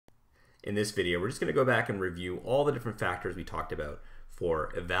In this video, we're just going to go back and review all the different factors we talked about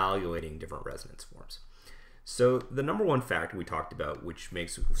for evaluating different resonance forms. So the number one factor we talked about, which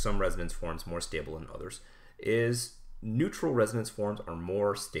makes some resonance forms more stable than others, is neutral resonance forms are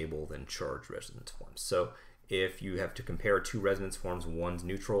more stable than charged resonance forms. So if you have to compare two resonance forms, one's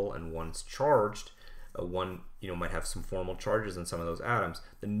neutral and one's charged, one might have some formal charges in some of those atoms,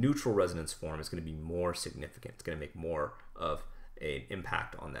 the neutral resonance form is going to be more significant. It's going to make more of an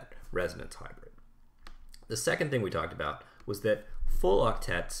impact on that resonance hybrid. The second thing we talked about was that full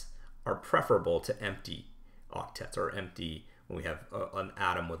octets are preferable to empty octets, or empty when we have an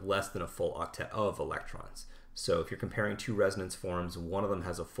atom with less than a full octet of electrons. So if you're comparing two resonance forms, one of them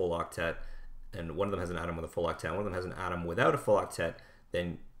has a full octet and one of them has an atom with a full octet, and one of them has an atom without a full octet,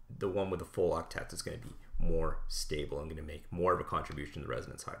 then the one with the full octet is going to be more stable and going to make more of a contribution to the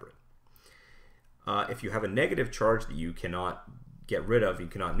resonance hybrid. If you have a negative charge that you cannot get rid of, you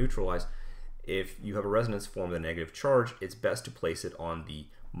cannot neutralize, if you have a resonance form with a negative charge, it's best to place it on the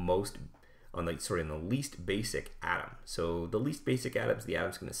least basic atom. So the least basic atom is the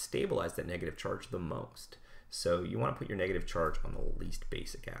atom's going to stabilize that negative charge the most. So you want to put your negative charge on the least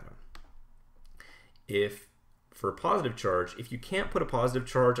basic atom. For a positive charge, if you can't put a positive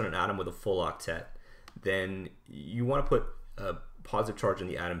charge on an atom with a full octet, then you want to put a positive charge on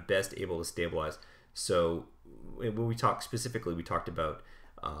the atom best able to stabilize. So when we talked specifically, we talked about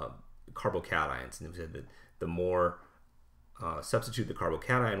carbocations, and we said that the more substitute the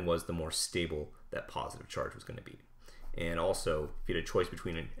carbocation was, the more stable that positive charge was going to be. And also, if you had a choice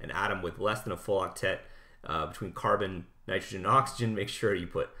between an atom with less than a full octet, between carbon, nitrogen, and oxygen, make sure you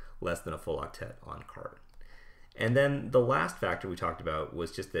put less than a full octet on carbon. And then the last factor we talked about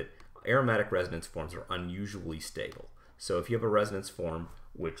was just that aromatic resonance forms are unusually stable. So if you have a resonance form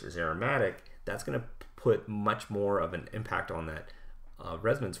which is aromatic, that's going to put much more of an impact on that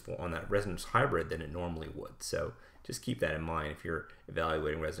resonance hybrid than it normally would. So just keep that in mind if you're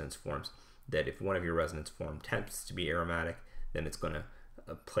evaluating resonance forms, that if one of your resonance form tends to be aromatic, then it's going to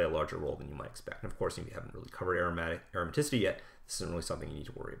play a larger role than you might expect. And of course, if you haven't really covered aromaticity yet, this isn't really something you need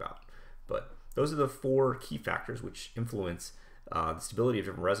to worry about. But those are the four key factors which influence the stability of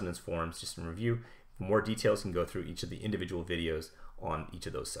different resonance forms. Just in review, for more details, you can go through each of the individual videos on each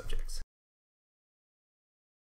of those subjects.